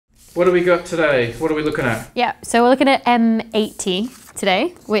What do we got today? What are we looking at? Yeah, so we're looking at M80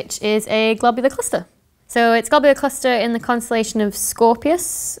 today, which is a globular cluster. So it's a globular cluster in the constellation of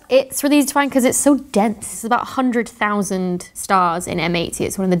Scorpius. It's really defined because it's so dense. It's about 100,000 stars in M80.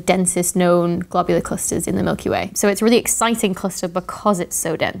 It's one of the densest known globular clusters in the Milky Way. So it's a really exciting cluster because it's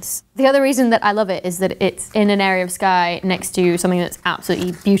so dense. The other reason that I love it is that it's in an area of sky next to something that's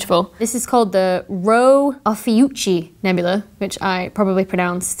absolutely beautiful. This is called the Rho Ophiuchi Nebula, which I probably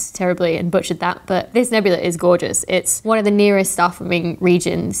pronounced terribly and butchered that, but this nebula is gorgeous. It's one of the nearest star-forming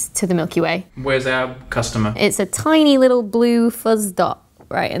regions to the Milky Way. Where's our customer? It's a tiny little blue fuzz dot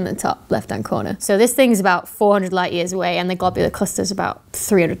right in the top left-hand corner. So this thing's about 400 light years away and the globular cluster's about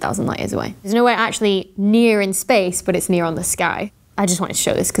 300,000 light years away. There's nowhere actually near in space, but it's near on the sky. I just wanted to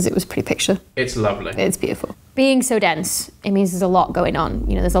show this because it was a pretty picture. It's lovely. It's beautiful. Being so dense, it means there's a lot going on.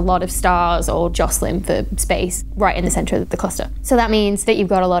 You know, there's a lot of stars all jostling for space right in the center of the cluster. So that means that you've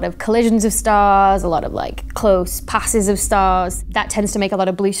got a lot of collisions of stars, a lot of like close passes of stars. That tends to make a lot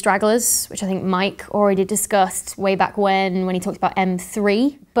of blue stragglers, which I think Mike already discussed way back when he talked about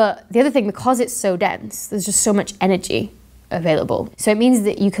M3. But the other thing, because it's so dense, there's just so much energy available. So it means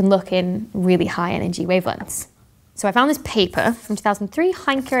that you can look in really high energy wavelengths. So I found this paper from 2003,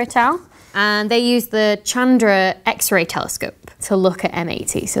 Heinke et al. And they used the Chandra X-ray telescope to look at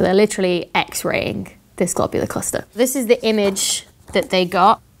M80. So they're literally X-raying this globular cluster. This is the image that they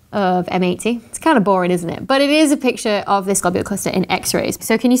got of M80. It's kind of boring, isn't it? But it is a picture of this globular cluster in X-rays.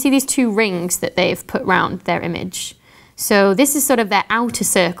 So can you see these two rings that they've put around their image? So this is sort of their outer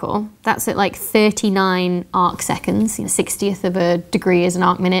circle. That's at like 39 arc seconds. You know, 60th of a degree is an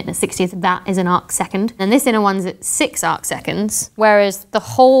arc minute, and a 60th of that is an arc second. And this inner one's at 6 arc seconds, whereas the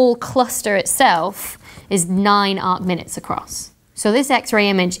whole cluster itself is 9 arc minutes across. So this X-ray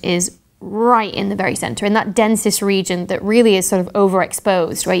image is right in the very center, in that densest region that really is sort of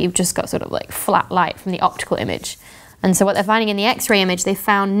overexposed, where you've just got sort of like flat light from the optical image. And so what they're finding in the X-ray image, they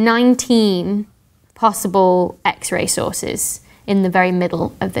found 19 possible X-ray sources in the very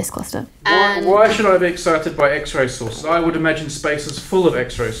middle of this cluster. Why should I be excited by X-ray sources? I would imagine space is full of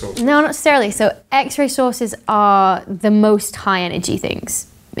X-ray sources. No, not necessarily. So X-ray sources are the most high energy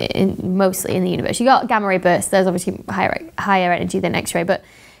things, mostly in the universe. You got gamma ray bursts, there's obviously higher energy than X-ray, but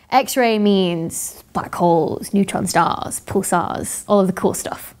X-ray means black holes, neutron stars, pulsars, all of the cool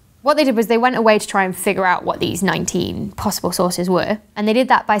stuff. What they did was they went away to try and figure out what these 19 possible sources were. And they did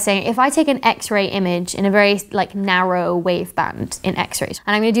that by saying, if I take an X-ray image in a very like narrow wave band in X-rays,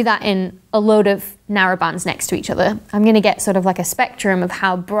 and I'm gonna do that in a load of narrow bands next to each other, I'm gonna get sort of like a spectrum of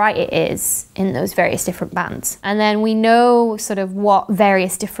how bright it is in those various different bands. And then we know sort of what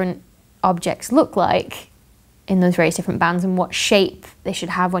various different objects look like in those various different bands and what shape they should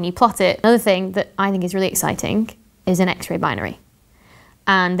have when you plot it. Another thing that I think is really exciting is an X-ray binary.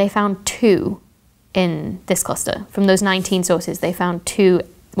 And they found 2 in this cluster. From those 19 sources, they found 2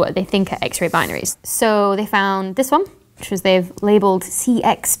 what they think are X-ray binaries. So they found this one, which was they've labeled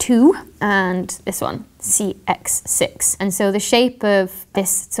CX2, and this one, CX6. And so the shape of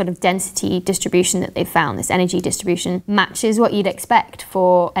this sort of density distribution that they found, this energy distribution, matches what you'd expect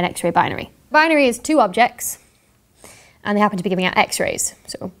for an X-ray binary. Binary is 2 objects, and they happen to be giving out X-rays.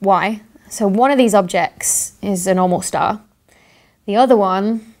 So why? So one of these objects is a normal star. The other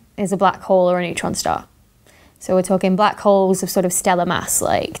one is a black hole or a neutron star. So we're talking black holes of sort of stellar mass,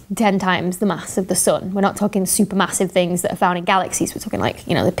 like 10 times the mass of the sun. We're not talking supermassive things that are found in galaxies. We're talking like,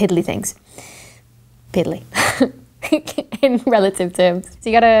 you know, the piddly things. Piddly. In relative terms. So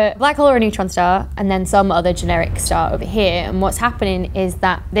you got a black hole or a neutron star and then some other generic star over here. And what's happening is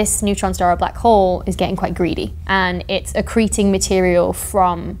that this neutron star or black hole is getting quite greedy and it's accreting material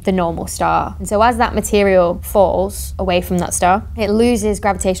from the normal star. And so as that material falls away from that star, it loses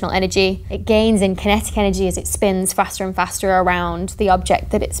gravitational energy. It gains in kinetic energy as it spins faster and faster around the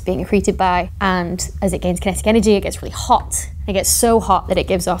object that it's being accreted by. And as it gains kinetic energy, it gets really hot. It gets so hot that it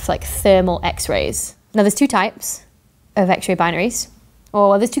gives off like thermal X-rays. Now there's 2 types of X-ray binaries,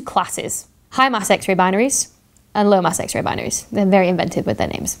 or there's 2 classes. High mass X-ray binaries and low mass X-ray binaries. They're very inventive with their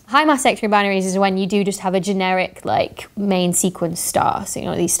names. High mass X-ray binaries is when you do just have a generic like main sequence star. So you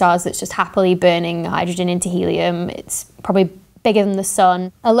know these stars that's just happily burning hydrogen into helium. It's probably bigger than the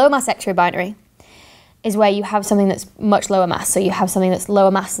sun. A low mass X-ray binary is where you have something that's much lower mass. So you have something that's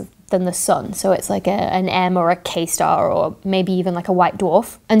lower mass than the sun. So it's like an M or a K star or maybe even like a white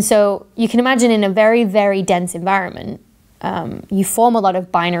dwarf. And so you can imagine in a very, very dense environment, you form a lot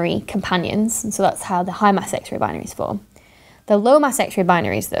of binary companions. And so that's how the high mass X-ray binaries form. The low mass X-ray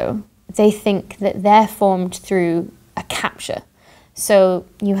binaries though, they think that they're formed through a capture. So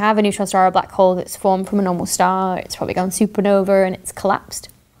you have a neutron star or a black hole that's formed from a normal star. It's probably gone supernova and it's collapsed.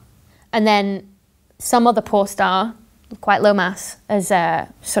 And then some other poor star, quite low mass, has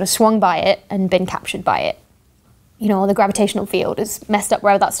sort of swung by it and been captured by it. You know, the gravitational field has messed up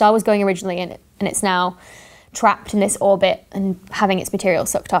where that star was going originally, and it's now trapped in this orbit and having its material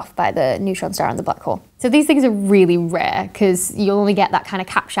sucked off by the neutron star and the black hole. So these things are really rare because you'll only get that kind of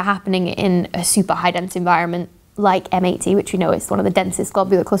capture happening in a super high dense environment like M80, which we know is one of the densest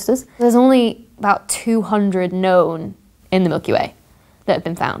globular clusters. There's only about 200 known in the Milky Way that have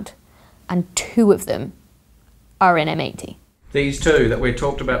been found, and 2 of them are in M80. These 2 that we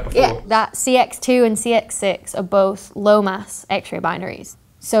talked about before. Yeah, that CX2 and CX6 are both low mass X-ray binaries.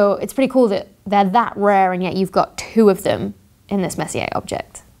 So it's pretty cool that they're that rare, and yet you've got 2 of them in this Messier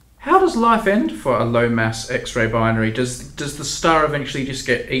object. How does life end for a low mass X-ray binary? Does the star eventually just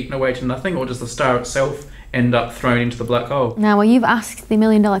get eaten away to nothing, or does the star itself end up thrown into the black hole? Now, well, you've asked the $1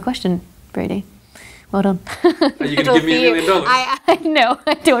 million question, Brady. Well done. Are you going to give me $1 million? No,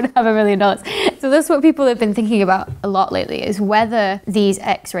 I don't have $1 million. So that's what people have been thinking about a lot lately, is whether these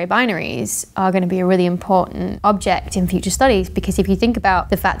X-ray binaries are going to be a really important object in future studies. Because if you think about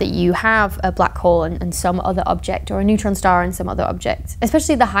the fact that you have a black hole and some other object, or a neutron star and some other object,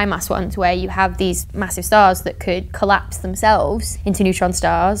 especially the high mass ones where you have these massive stars that could collapse themselves into neutron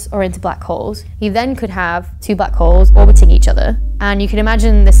stars or into black holes, you then could have 2 black holes orbiting each other. And you can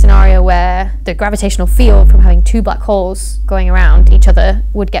imagine the scenario where the gravitational field from having 2 black holes going around each other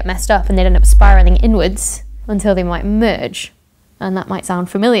would get messed up, and they'd end up spiraling inwards until they might merge. And that might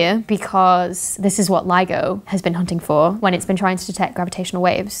sound familiar because this is what LIGO has been hunting for when it's been trying to detect gravitational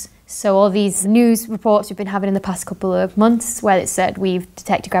waves. So all these news reports we've been having in the past couple of months where it said we've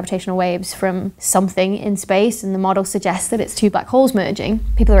detected gravitational waves from something in space, and the model suggests that it's 2 black holes merging.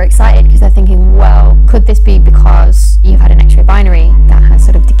 People are excited because they're thinking, well, could this be because you've had an X-ray binary that has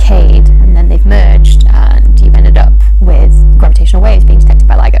sort of decayed and then they've merged and you've ended up with gravitational waves being detected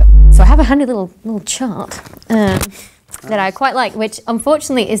by LIGO? So I have a handy little chart that I quite like, which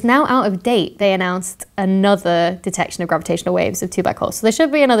unfortunately is now out of date. They announced another detection of gravitational waves of 2 black holes. So there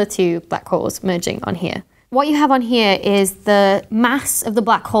should be another 2 black holes merging on here. What you have on here is the mass of the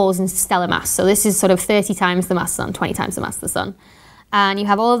black holes in stellar mass. So this is sort of 30 times the mass of the sun, 20 times the mass of the sun. And you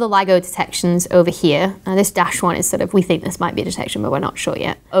have all of the LIGO detections over here. Now this dash one is sort of, we think this might be a detection, but we're not sure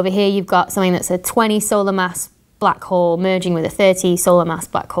yet. Over here you've got something that's a 20 solar mass black hole merging with a 30 solar mass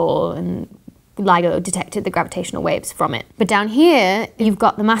black hole, and LIGO detected the gravitational waves from it. But down here, you've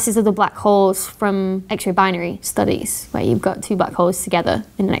got the masses of the black holes from X-ray binary studies, where you've got 2 black holes together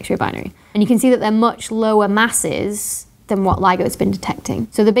in an X-ray binary. And you can see that they're much lower masses than what LIGO's been detecting.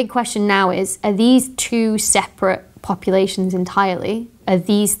 So the big question now is, are these 2 separate populations entirely? Are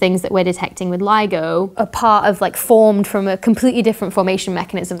these things that we're detecting with LIGO a part of, like, formed from a completely different formation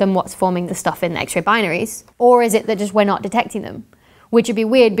mechanism than what's forming the stuff in the X-ray binaries? Or is it that just we're not detecting them? Which would be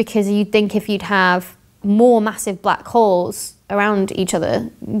weird, because you'd think if you'd have more massive black holes around each other,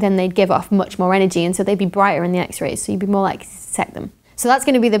 then they'd give off much more energy, and so they'd be brighter in the X-rays, so you'd be more likely to detect them. So that's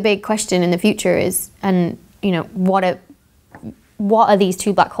going to be the big question in the future is, and you know, what are these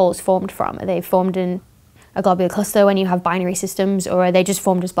 2 black holes formed from? Are they formed in a globular cluster when you have binary systems, or are they just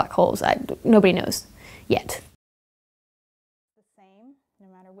formed as black holes? Nobody knows yet. The same, no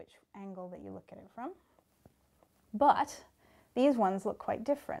matter which angle that you look at it from. But these ones look quite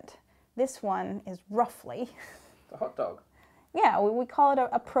different. This one is roughly... The hot dog. Yeah, we call it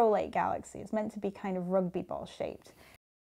a prolate galaxy. It's meant to be kind of rugby ball shaped.